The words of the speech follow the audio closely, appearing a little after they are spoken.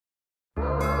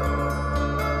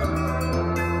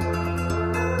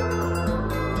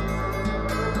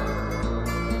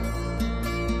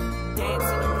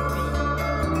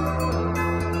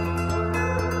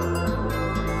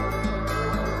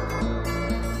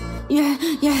yeah,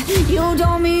 yeah. You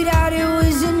told me that it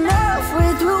was enough,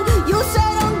 we're through. You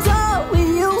said I'm done with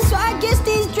you, so I guess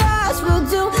these drugs will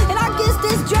do, and I guess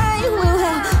this drain will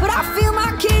help. But I feel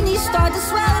my kidneys start to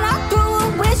swell, and